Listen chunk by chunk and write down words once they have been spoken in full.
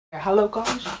Hello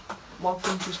guys,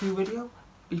 welcome to this new video.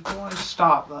 Before I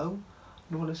start though,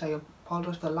 I want to say I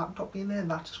apologise for the laptop being there, and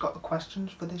that's just got the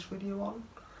questions for this video on.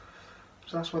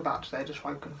 So that's why that's there, just so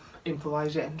I can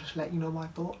improvise it and just let you know my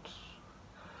thoughts.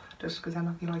 Just because then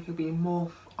I feel like it'll be a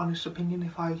more honest opinion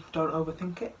if I don't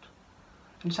overthink it.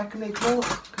 And secondly, can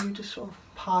you just sort of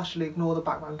partially ignore the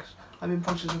background, because I'm in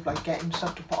process of like getting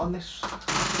stuff to put on this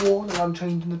wall, and I'm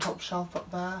changing the top shelf up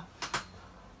there.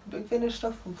 The finished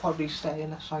stuff will probably stay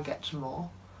unless I get some more.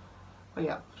 But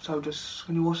yeah, so just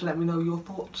can you also let me know your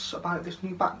thoughts about this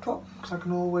new backdrop, because I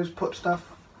can always put stuff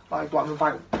like what I'm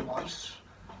about to watch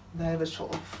there as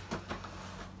sort of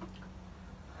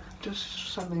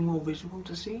just something more visual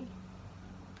to see.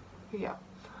 But yeah,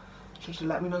 so to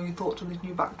let me know your thoughts on this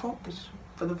new backdrop. This,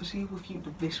 for the foreseeable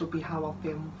future, this will be how I'll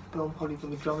film probably the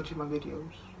majority of my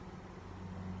videos.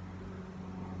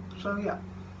 So yeah,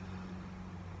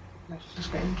 let's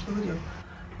just get into the video.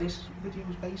 This video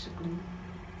is basically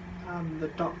the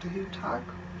Doctor Who tag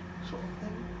sort of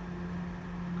thing,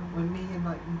 with me and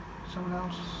like someone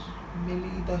else,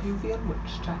 Millie the Whovian,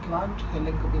 which check her out, her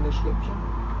link will be in the description,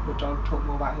 which I'll talk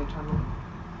more about her channel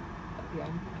at the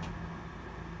end.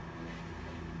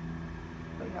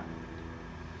 But yeah,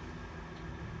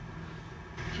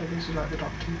 so this is like the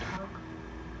Doctor Who tag,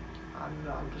 and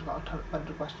I've just got a bunch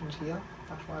of questions here,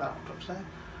 that's why that laptop's there,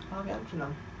 and I'll be answering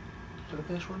them. So the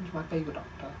first one is my favourite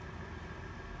Doctor.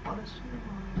 Honestly,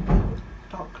 my favourite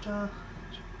Doctor,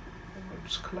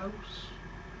 it's close.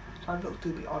 So I've looked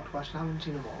through the odd question, I haven't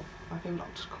seen them all. My favourite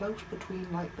Doctor's close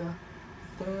between like the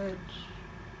 3rd,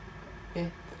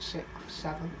 5th, 6th,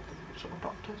 7th sort of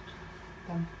Doctors.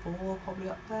 Then 4 probably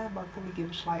up there, but I'd probably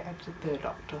give a slight edge to 3rd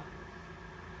Doctor.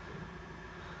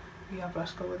 Yeah,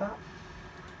 let's go with that.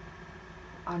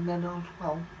 And then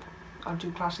I'll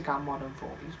do classic and modern for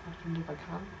these questions if I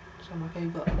can. So my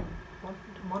favourite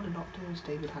modern Doctor is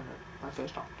David Tennant, my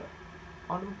first Doctor.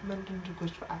 Honourable mention to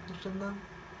Christopher Eccleston though.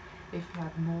 If he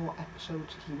had more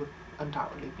episodes, he would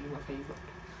undoubtedly be my favourite.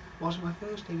 Wasn't my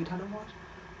first, David Tennant was,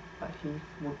 but he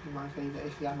would be my favourite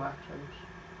if he had more episodes.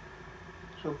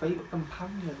 So favourite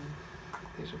companion,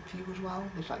 there's a few as well.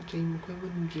 There's like Jane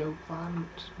McQuillan, Jo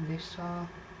Grant, Nyssa.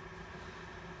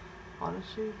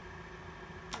 Honestly,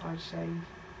 I'd say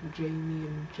Jamie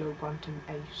and Jo Grant and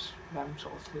Ace, them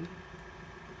sort of 3.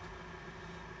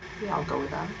 Yeah, I'll go with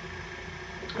them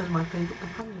as my favourite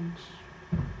companions.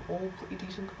 All pretty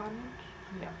decent companions.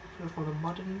 Yeah, so for the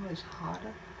modern era it's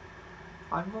harder.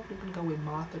 I'm probably going to go with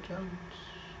Martha Jones.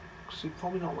 She's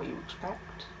probably not what you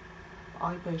expect. But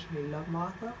I personally love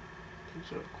Martha. I think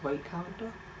she's a great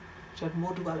character. She had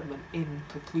more development in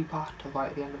the 3-parter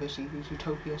right at the end of the series,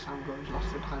 Utopia, Sam Rose,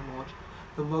 Lost in Time Lord,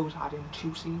 than Rose had in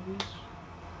 2 series.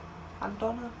 And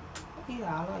Donna,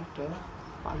 yeah, I liked her,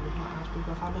 but I would not as big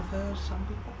a fan of her as some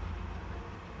people.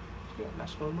 So yeah,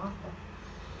 let's go with Martha.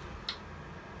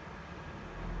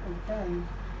 Okay,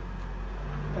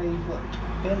 favourite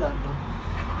villain.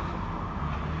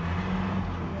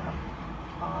 So yeah,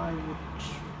 I would,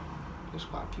 there's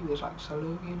quite a few, there's like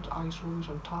Solarians, Ice Wars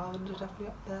and Tyrants are definitely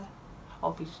up there.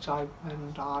 Obviously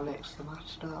Cybermen, Daleks, the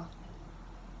Master.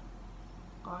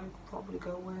 I'd probably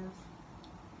go with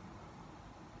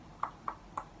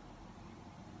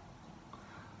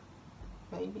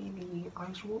maybe the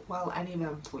Ice Wars, well any of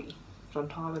them 3.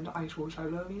 Sontarans, Ice Wars,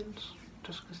 Solarians.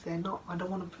 Just because they're not, I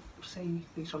don't want to say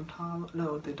the Sontarans,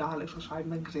 no, the Daleks or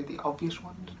Cybermen because they're the obvious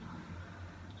ones.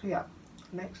 So yeah,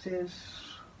 next is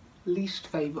least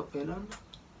favourite villain.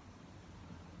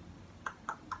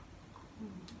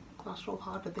 That's so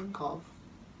hard to think of,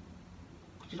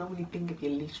 because you don't really think of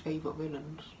your least favourite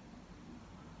villains.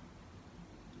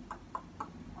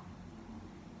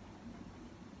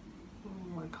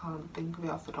 I can't think of it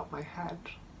off the top of my head.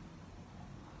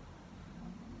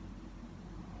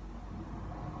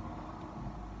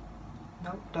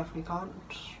 No, definitely can't.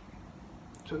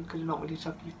 So, because it's not really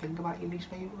stuff you think about your least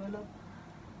favourite villain.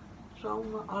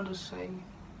 So, I'll just say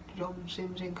John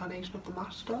Simm's incarnation of the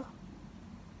Master,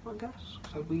 I guess.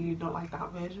 Because I really don't like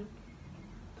that version.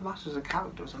 The Master as a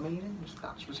character is amazing, just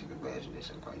that specific version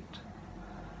isn't great.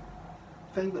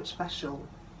 Favourite special?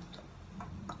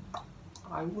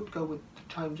 I would go with The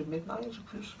Chimes of Midnight as a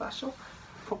Christmas special.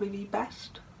 Probably the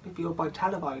best. If you go by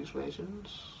televised versions,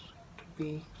 it would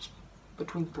be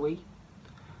between 3.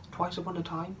 Twice Upon a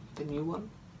Time, the new one,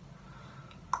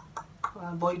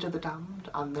 Voyage of the Damned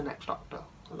and The Next Doctor.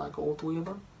 I like all 3 of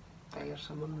them. They have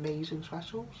some amazing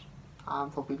specials.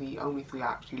 Probably the only 3 I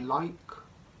actually like,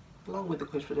 along with the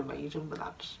Christmas Invasion, but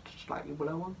that's slightly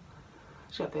below them.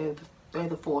 So they're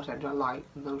the 4 essential I like,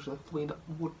 and those are the 3 that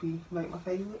would be like my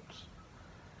favourites.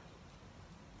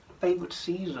 Favourite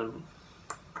season?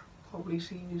 probably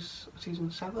season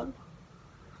 7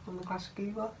 from the classic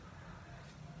era.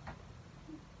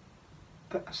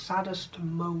 The saddest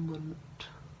moment,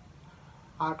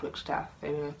 Ardwick's death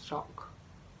in Earthshock.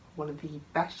 One of the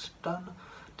best done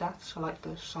deaths. I like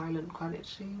the silent credit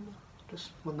scene.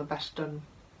 Just one of the best done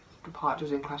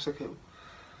departures in Classic Who.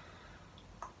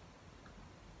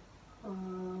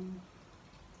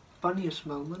 Funniest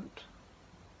moment,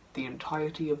 the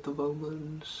entirety of the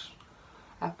Romans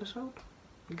episode,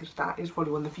 because that is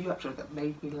probably one of the few episodes that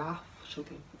made me laugh. So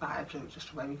that episode was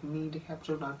just a very comedic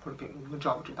episode, and I'd probably pick the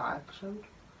majority of that episode.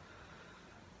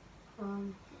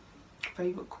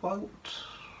 Favourite quote?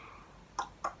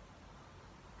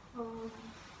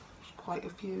 There's quite a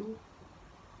few.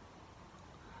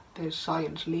 There's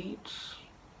Science Leads,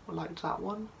 I liked that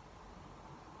one.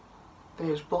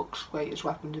 There's Book's Greatest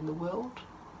Weapons in the World,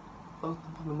 both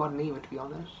from the modern era, to be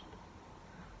honest.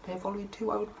 They're probably 2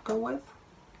 I would go with.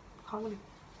 Can't really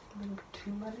think of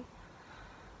too many.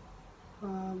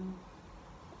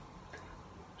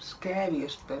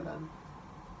 Scariest villain,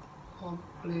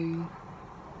 probably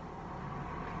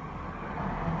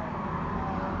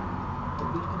the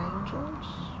Weeping Angels,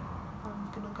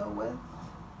 I'm gonna go with.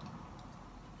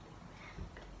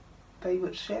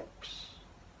 Favourite ships?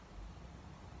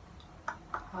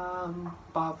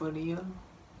 Barbara and Ian.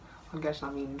 I guess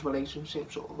that means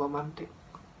relationships or romantic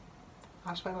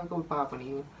aspect. I go with Barbara and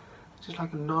Ian. It's just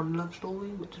like a non-love story,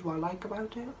 which is what I like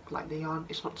about it. Like they aren't,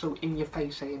 it's not so in your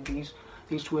face saying these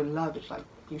two are in love. It's like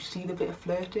you see the bit of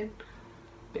flirting,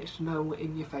 but it's no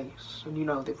in your face, and you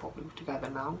know they're probably together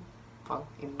now, well,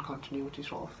 in continuity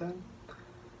sort of thing.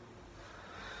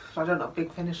 So I don't know,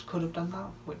 Big Finish could have done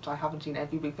that, which I haven't seen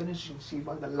every Big Finish. You can see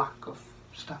by the lack of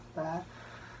stuff there.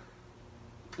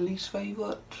 Least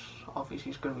favourite,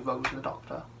 obviously, it's going to be Rose and the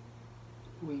Doctor.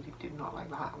 Really did not like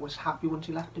that. Was happy once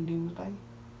he left in Doomsday.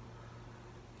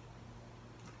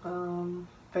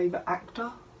 Favourite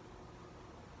actor?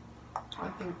 I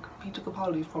think Peter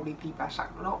Capaldi is probably the best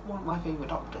actor. Not one of my favourite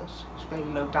Doctors. It's very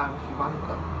low down if you rank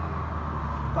them.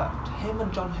 But him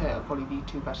and John Hurt are probably the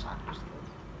 2 best actors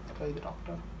to play the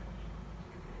Doctor.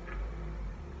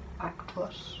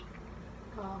 Actress?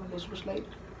 Elizabeth Slade.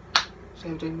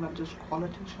 Sarah Jane Adventures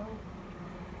Quality Show.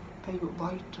 Favourite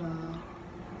writer?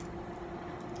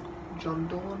 John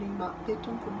Dorney, Matt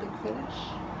Pitton from Big Finish.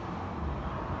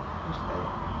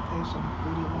 There's some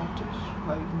brilliant writers,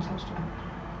 very consistent.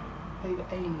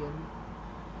 Favourite alien?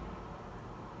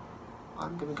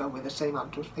 I'm going to go with the same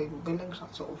answer as favourite villains. I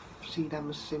sort of see them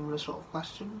as similar sort of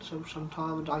questions. So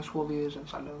Sontarans, Ice Warriors and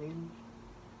Cylonians.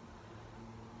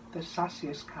 The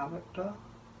sassiest character?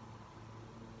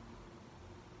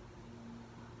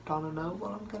 Donna Noble,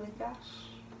 I'm going to guess.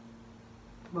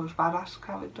 The most badass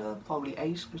character? Probably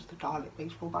Ace, because the Dalek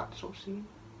baseball bat sort of scene.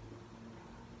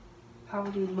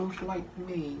 Character who's most like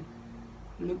me?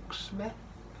 Luke Smith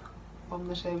from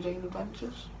the Sarah Jane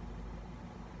Adventures.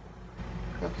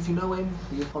 If you know him,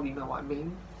 you'll probably know what I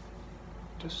mean.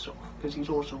 Just sort of, because he's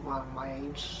also around my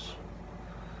age.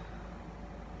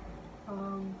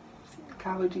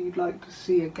 Character you'd like to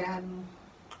see again,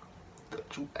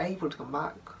 that's able to come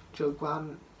back? Jo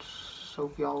Grant,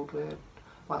 Sophie Aldred,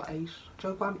 well, Ace.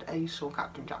 Jo Grant, Ace, or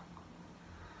Captain Jack.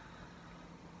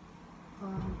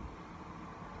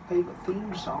 Favourite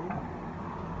theme song?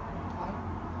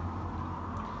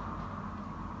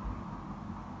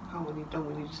 Don't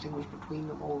really distinguish between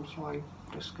them all, so I'm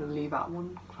just going to leave that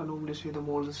one, because I normally see them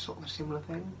all as sort of a similar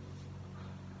thing.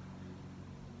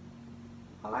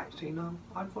 Well, actually, no,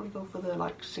 I'd probably go for the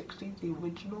 60s, the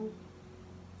original,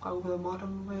 over the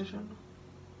modern version.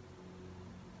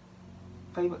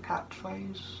 Favourite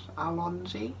catchphrase?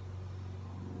 Alonzi.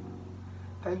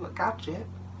 Favourite gadget?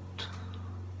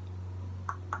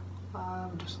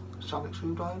 Just Sonic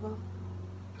Screwdriver.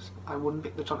 I wouldn't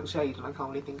pick the Sonic Shade, and I can't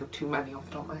really think of too many off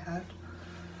the top of my head.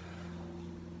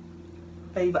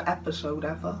 Favourite episode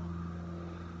ever?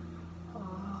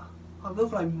 I'll go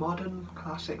for modern,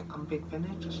 classic and Big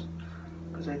Finish, just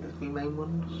because they're the 3 main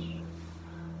ones.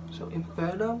 So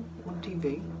Inferno on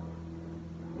TV,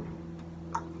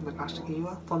 from the classic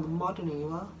era. From the modern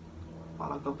era,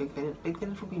 well, I'll go Big Finish. Big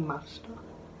Finish would be Master,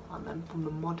 and then from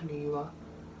the modern era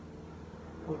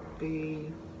would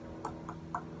be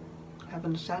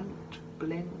Heaven Sent,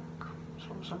 Blink,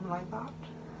 something like that.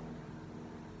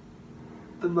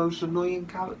 The most annoying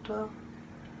character?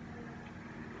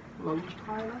 Rose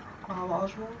Tyler,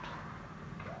 Oswald.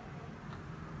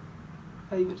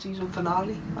 Favourite season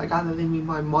finale? I gather they mean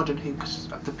my modern Who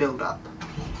because of the build up.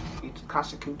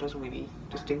 Classic Who doesn't really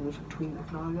distinguish between the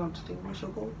finale or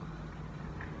distinguishable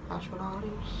as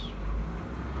finales.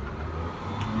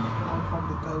 I'll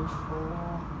probably go for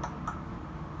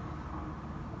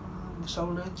the Soul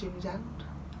Nerd series end,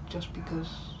 just because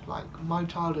like my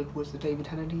childhood was the David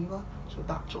Tennant era, so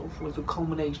that sort of was the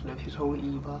culmination of his whole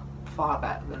era, far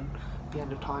better than the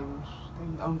End of Times.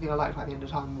 The only thing I liked about the End of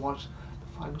Time was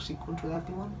the final sequence with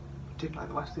everyone. I didn't like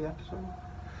the rest of the episode.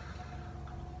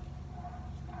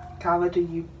 Cara, do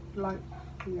you like,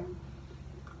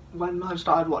 when I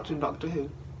started watching Doctor Who,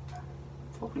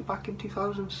 probably back in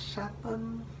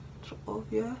 2007 sort of,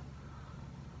 yeah,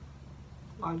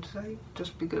 I'd say,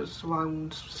 just because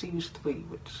around series 3,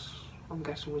 which I'm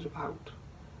guessing was about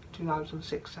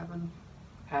 2006-7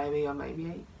 area, maybe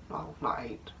 8, well not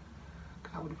 8,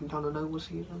 because that would have been done an over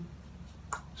season,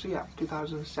 so yeah,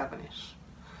 2007ish.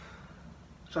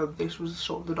 So this was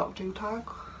sort of the Doctor Who tag.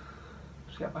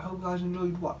 So yeah, I hope you guys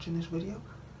enjoyed watching this video.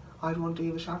 I'd want to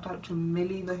give a shout out to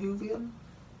Millie the Whovian.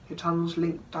 Her channel's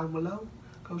linked down below.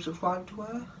 Go subscribe to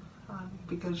her, and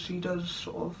because she does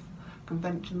sort of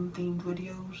convention themed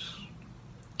videos.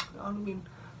 I've only been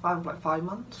around for like 5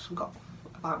 months and got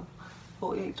about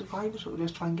 48 subscribers, so we'll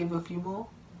just try and give her a few more.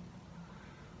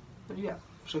 But yeah,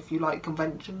 so if you like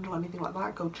conventions or anything like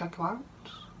that, go check her out.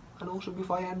 And also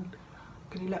before I end,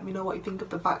 can you let me know what you think of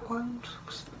the background?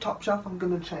 Because the top shelf I'm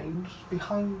going to change.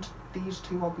 Behind these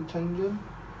two I'll be changing.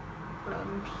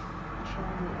 And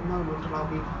at the moment and I'll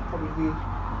be probably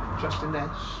just in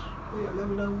this. Yeah, let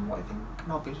me know what you think.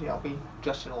 And obviously I'll be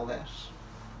just in all this.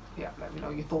 Yeah, let me know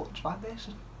your thoughts about this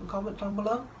in the comments down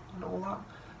below and all that.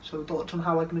 So thoughts on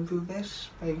how I can improve this,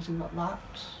 things like that.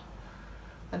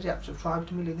 And yeah, subscribe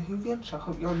to Millie the Whovian. So I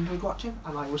hope you all enjoyed watching,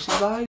 and I will see you guys.